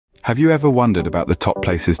Have you ever wondered about the top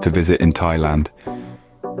places to visit in Thailand?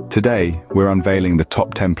 Today, we're unveiling the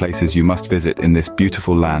top 10 places you must visit in this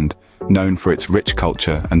beautiful land, known for its rich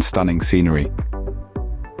culture and stunning scenery.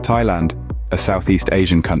 Thailand, a Southeast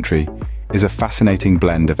Asian country, is a fascinating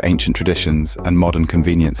blend of ancient traditions and modern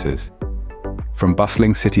conveniences. From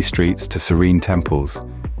bustling city streets to serene temples,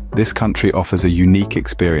 this country offers a unique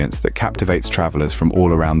experience that captivates travelers from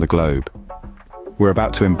all around the globe. We're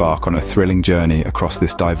about to embark on a thrilling journey across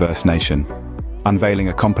this diverse nation, unveiling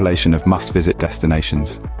a compilation of must-visit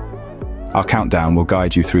destinations. Our countdown will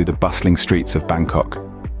guide you through the bustling streets of Bangkok,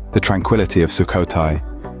 the tranquility of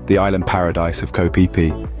Sukhothai, the island paradise of Koh Phi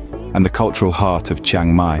Phi, and the cultural heart of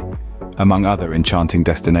Chiang Mai, among other enchanting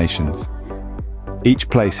destinations. Each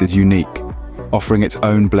place is unique, offering its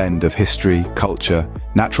own blend of history, culture,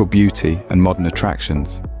 natural beauty, and modern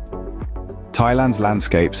attractions. Thailand's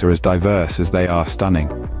landscapes are as diverse as they are stunning.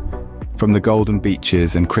 From the golden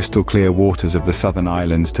beaches and crystal-clear waters of the southern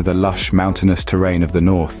islands to the lush, mountainous terrain of the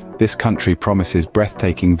north, this country promises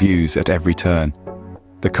breathtaking views at every turn.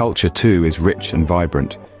 The culture, too, is rich and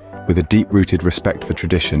vibrant, with a deep-rooted respect for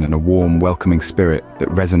tradition and a warm, welcoming spirit that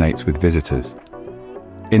resonates with visitors.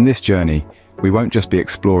 In this journey, we won't just be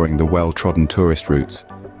exploring the well-trodden tourist routes.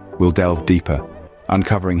 We'll delve deeper,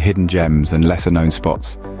 uncovering hidden gems and lesser-known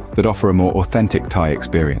spots that offer a more authentic Thai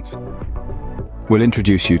experience. We'll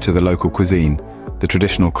introduce you to the local cuisine, the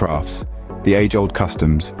traditional crafts, the age-old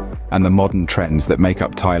customs, and the modern trends that make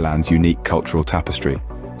up Thailand's unique cultural tapestry.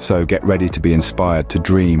 So get ready to be inspired to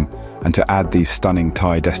dream and to add these stunning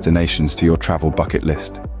Thai destinations to your travel bucket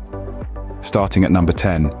list. Starting at number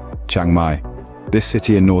 10, Chiang Mai. This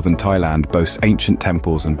city in northern Thailand boasts ancient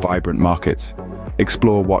temples and vibrant markets.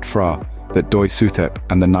 Explore Wat Phra, the Doi Suthep,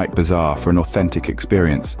 and the Night Bazaar for an authentic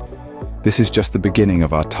experience. This is just the beginning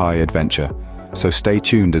of our Thai adventure, so stay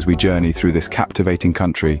tuned as we journey through this captivating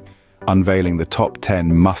country, unveiling the top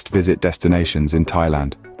 10 must-visit destinations in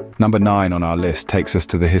Thailand. Number 9 on our list takes us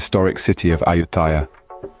to the historic city of Ayutthaya.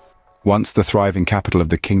 Once the thriving capital of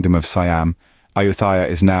the Kingdom of Siam, Ayutthaya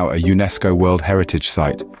is now a UNESCO World Heritage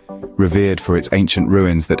Site, revered for its ancient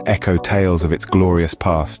ruins that echo tales of its glorious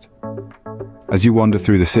past. As you wander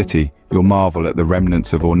through the city, you'll marvel at the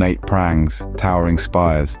remnants of ornate prangs, towering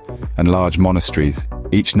spires, and large monasteries,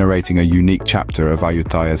 each narrating a unique chapter of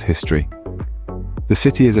Ayutthaya's history. The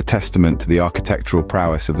city is a testament to the architectural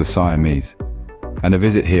prowess of the Siamese, and a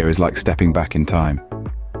visit here is like stepping back in time.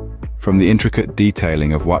 From the intricate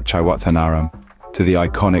detailing of Wat Chai Wat Thanaram to the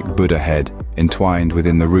iconic Buddha head entwined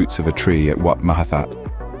within the roots of a tree at Wat Mahathat,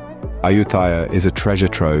 Ayutthaya is a treasure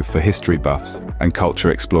trove for history buffs and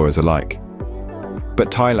culture explorers alike. But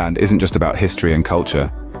Thailand isn't just about history and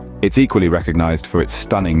culture. It's equally recognized for its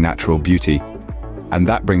stunning natural beauty. And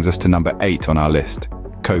that brings us to number 8 on our list,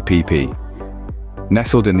 Koh Phi Phi.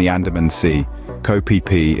 Nestled in the Andaman Sea, Koh Phi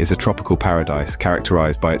Phi is a tropical paradise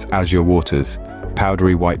characterized by its azure waters,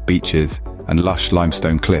 powdery white beaches, and lush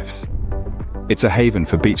limestone cliffs. It's a haven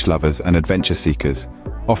for beach lovers and adventure seekers,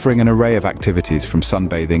 offering an array of activities from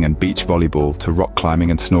sunbathing and beach volleyball to rock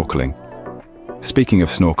climbing and snorkeling. Speaking of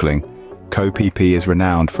snorkeling, Koh Phi Phi is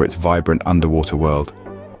renowned for its vibrant underwater world.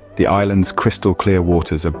 The island's crystal-clear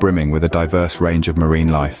waters are brimming with a diverse range of marine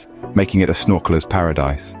life, making it a snorkeler's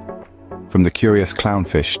paradise. From the curious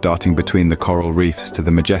clownfish darting between the coral reefs to the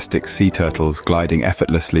majestic sea turtles gliding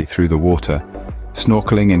effortlessly through the water,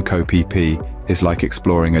 snorkeling in Koh Phi Phi is like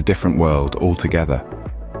exploring a different world altogether.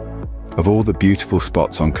 Of all the beautiful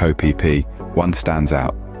spots on Koh Phi Phi, one stands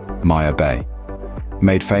out: Maya Bay.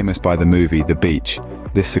 Made famous by the movie The Beach,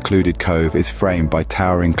 this secluded cove is framed by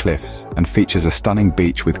towering cliffs and features a stunning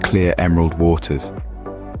beach with clear emerald waters.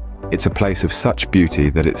 It's a place of such beauty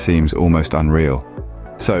that it seems almost unreal.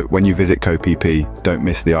 So, when you visit Koh Phi Phi, don't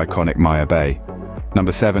miss the iconic Maya Bay.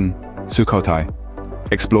 Number 7, Sukhothai.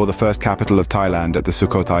 Explore the first capital of Thailand at the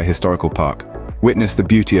Sukhothai Historical Park. Witness the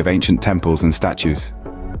beauty of ancient temples and statues.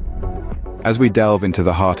 As we delve into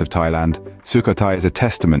the heart of Thailand, Sukhothai is a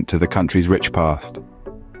testament to the country's rich past.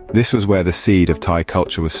 This was where the seed of Thai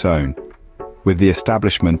culture was sown, with the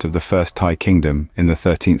establishment of the first Thai kingdom in the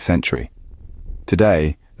 13th century.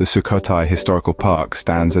 Today, the Sukhothai Historical Park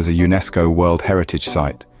stands as a UNESCO World Heritage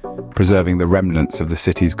Site, preserving the remnants of the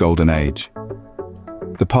city's golden age.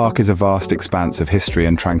 The park is a vast expanse of history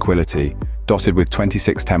and tranquility, dotted with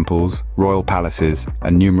 26 temples, royal palaces,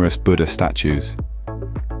 and numerous Buddha statues.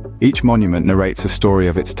 Each monument narrates a story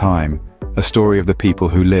of its time, a story of the people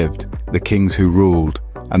who lived, the kings who ruled,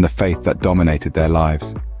 and the faith that dominated their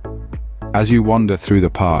lives. As you wander through the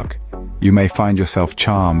park, you may find yourself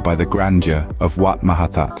charmed by the grandeur of Wat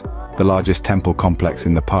Mahathat, the largest temple complex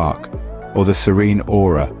in the park, or the serene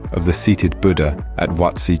aura of the seated Buddha at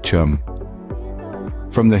Wat Si Chum.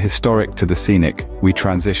 From the historic to the scenic, we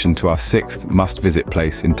transition to our sixth must-visit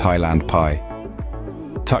place in Thailand, Pai.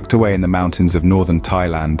 Tucked away in the mountains of northern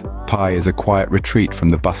Thailand, Pai is a quiet retreat from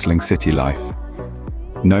the bustling city life.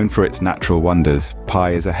 Known for its natural wonders,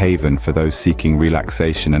 Pai is a haven for those seeking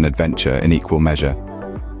relaxation and adventure in equal measure.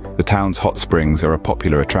 The town's hot springs are a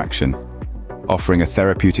popular attraction, offering a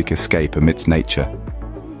therapeutic escape amidst nature.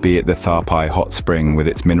 Be it the Tha Pai hot spring with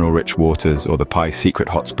its mineral-rich waters or the Pai secret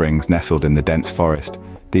hot springs nestled in the dense forest,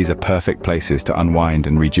 these are perfect places to unwind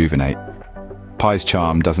and rejuvenate. Pai's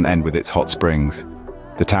charm doesn't end with its hot springs.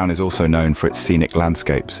 The town is also known for its scenic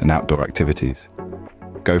landscapes and outdoor activities.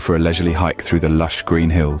 Go for a leisurely hike through the lush green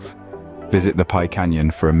hills. Visit the Pai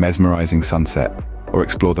Canyon for a mesmerizing sunset, or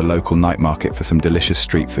explore the local night market for some delicious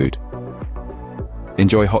street food.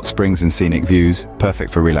 Enjoy hot springs and scenic views,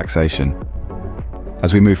 perfect for relaxation.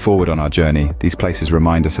 As we move forward on our journey, these places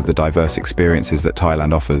remind us of the diverse experiences that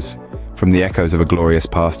Thailand offers, from the echoes of a glorious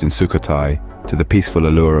past in Sukhothai to the peaceful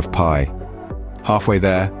allure of Pai. Halfway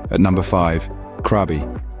there, at number 5,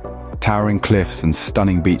 Krabi. Towering cliffs and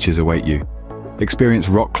stunning beaches await you. Experience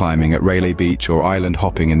rock climbing at Railay Beach or island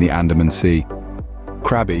hopping in the Andaman Sea.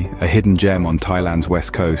 Krabi, a hidden gem on Thailand's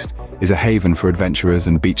west coast, is a haven for adventurers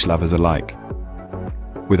and beach lovers alike.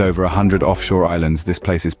 With over 100 offshore islands, this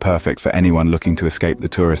place is perfect for anyone looking to escape the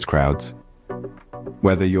tourist crowds.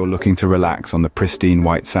 Whether you're looking to relax on the pristine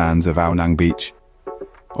white sands of Ao Nang Beach,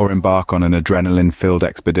 or embark on an adrenaline-filled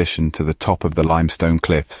expedition to the top of the limestone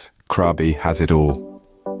cliffs, Krabi has it all.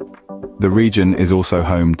 The region is also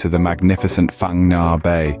home to the magnificent Phang Nga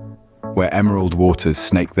Bay, where emerald waters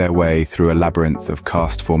snake their way through a labyrinth of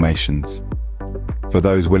karst formations. For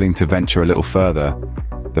those willing to venture a little further,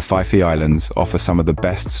 the Phi Phi Islands offer some of the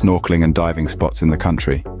best snorkeling and diving spots in the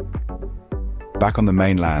country. Back on the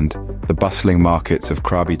mainland, the bustling markets of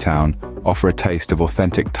Krabi town offer a taste of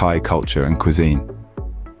authentic Thai culture and cuisine.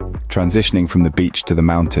 Transitioning from the beach to the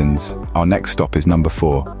mountains, our next stop is number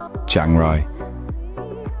 4, Chiang Rai.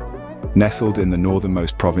 Nestled in the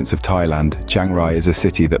northernmost province of Thailand, Chiang Rai is a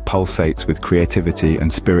city that pulsates with creativity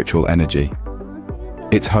and spiritual energy.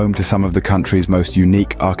 It's home to some of the country's most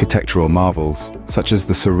unique architectural marvels, such as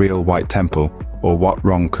the surreal White Temple, or Wat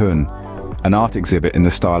Rong Kun, an art exhibit in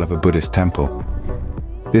the style of a Buddhist temple.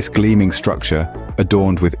 This gleaming structure,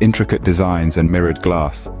 adorned with intricate designs and mirrored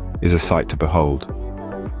glass, is a sight to behold.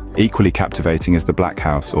 Equally captivating is the Black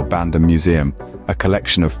House, or Bandam Museum, a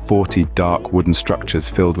collection of 40 dark wooden structures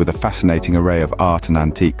filled with a fascinating array of art and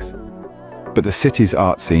antiques. But the city's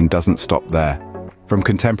art scene doesn't stop there. From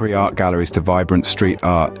contemporary art galleries to vibrant street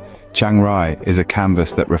art, Chiang Rai is a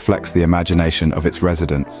canvas that reflects the imagination of its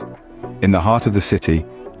residents. In the heart of the city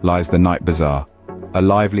lies the Night Bazaar, a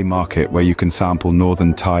lively market where you can sample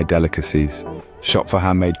northern Thai delicacies, shop for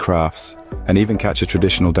handmade crafts, and even catch a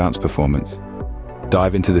traditional dance performance.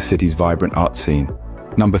 Dive into the city's vibrant art scene.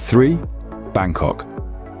 Number 3, Bangkok.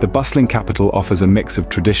 The bustling capital offers a mix of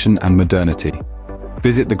tradition and modernity.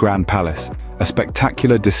 Visit the Grand Palace, a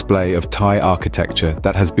spectacular display of Thai architecture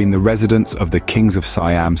that has been the residence of the kings of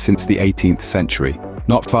Siam since the 18th century.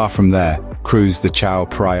 Not far from there, cruise the Chao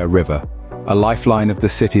Phraya River, a lifeline of the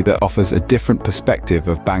city that offers a different perspective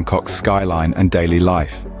of Bangkok's skyline and daily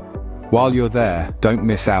life. While you're there, don't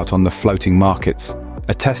miss out on the floating markets,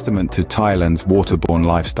 a testament to Thailand's waterborne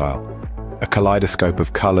lifestyle. A kaleidoscope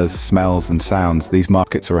of colors, smells, and sounds, these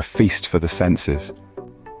markets are a feast for the senses.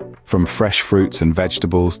 From fresh fruits and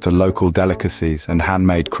vegetables to local delicacies and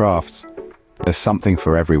handmade crafts, there's something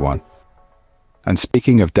for everyone. And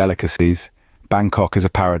speaking of delicacies, Bangkok is a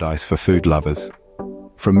paradise for food lovers.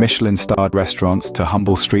 From Michelin-starred restaurants to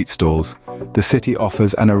humble street stalls, the city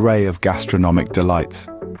offers an array of gastronomic delights.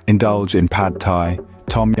 Indulge in pad thai,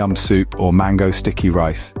 tom yum soup or mango sticky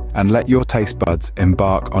rice, and let your taste buds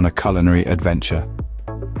embark on a culinary adventure.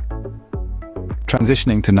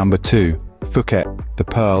 Transitioning to number 2, Phuket, the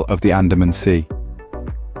pearl of the Andaman Sea.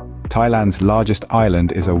 Thailand's largest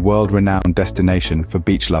island is a world-renowned destination for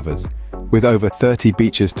beach lovers. With over 30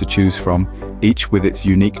 beaches to choose from, each with its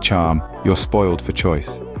unique charm, you're spoiled for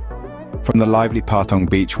choice. From the lively Patong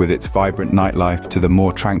Beach with its vibrant nightlife to the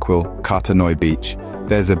more tranquil Koh Thanoi Beach,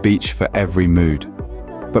 there's a beach for every mood.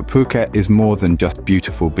 But Phuket is more than just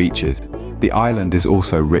beautiful beaches. The island is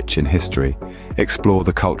also rich in history. Explore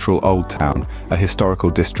the cultural Old Town, a historical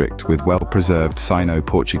district with well-preserved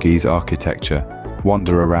Sino-Portuguese architecture.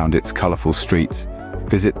 Wander around its colorful streets,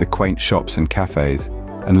 visit the quaint shops and cafes,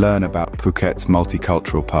 and learn about Phuket's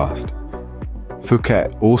multicultural past.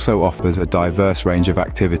 Phuket also offers a diverse range of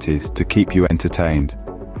activities to keep you entertained.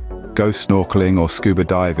 Go snorkeling or scuba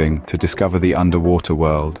diving to discover the underwater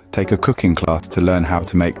world, take a cooking class to learn how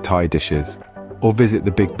to make Thai dishes, or visit the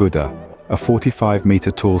Big Buddha, a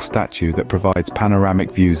 45-meter-tall statue that provides panoramic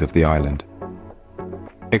views of the island.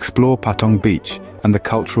 Explore Patong Beach and the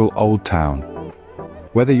cultural Old Town.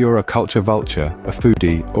 Whether you're a culture vulture, a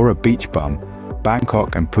foodie, or a beach bum,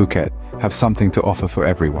 Bangkok and Phuket have something to offer for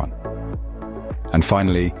everyone. And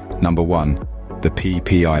finally, number 1, the Phi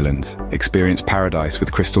Phi Islands. Experience paradise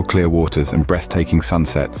with crystal clear waters and breathtaking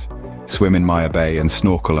sunsets. Swim in Maya Bay and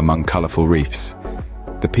snorkel among colorful reefs.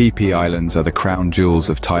 The Phi Phi Islands are the crown jewels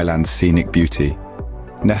of Thailand's scenic beauty.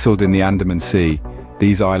 Nestled in the Andaman Sea,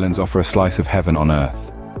 these islands offer a slice of heaven on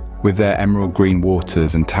earth. With their emerald green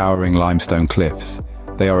waters and towering limestone cliffs,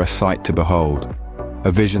 they are a sight to behold,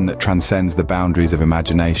 a vision that transcends the boundaries of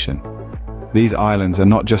imagination. These islands are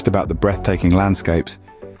not just about the breathtaking landscapes,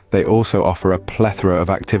 they also offer a plethora of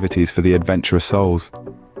activities for the adventurous souls.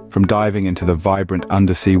 From diving into the vibrant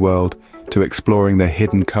undersea world to exploring the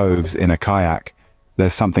hidden coves in a kayak,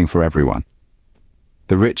 there's something for everyone.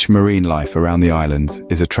 The rich marine life around the islands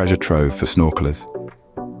is a treasure trove for snorkelers.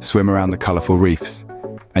 Swim around the colorful reefs,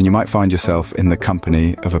 and you might find yourself in the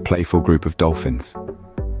company of a playful group of dolphins.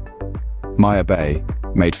 Maya Bay,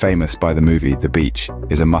 made famous by the movie The Beach,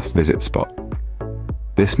 is a must-visit spot.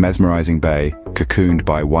 This mesmerizing bay, cocooned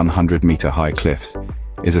by 100-meter-high cliffs,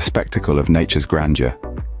 is a spectacle of nature's grandeur.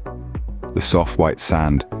 The soft white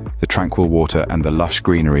sand, the tranquil water, and the lush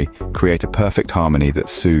greenery create a perfect harmony that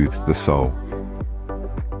soothes the soul.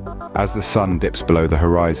 As the sun dips below the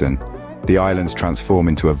horizon, the islands transform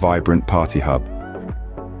into a vibrant party hub.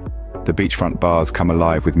 The beachfront bars come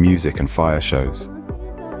alive with music and fire shows.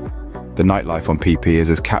 The nightlife on Phi Phi is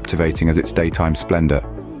as captivating as its daytime splendor,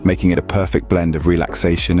 making it a perfect blend of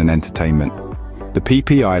relaxation and entertainment. The Phi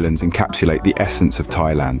Phi Islands encapsulate the essence of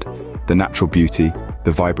Thailand, the natural beauty,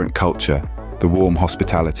 the vibrant culture, the warm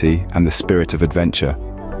hospitality, and the spirit of adventure.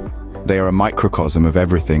 They are a microcosm of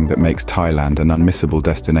everything that makes Thailand an unmissable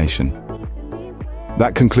destination.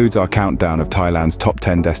 That concludes our countdown of Thailand's top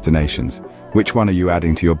 10 destinations. Which one are you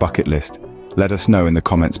adding to your bucket list? Let us know in the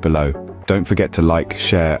comments below. Don't forget to like,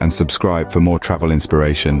 share, and subscribe for more travel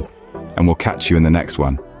inspiration. And we'll catch you in the next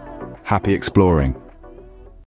one. Happy exploring!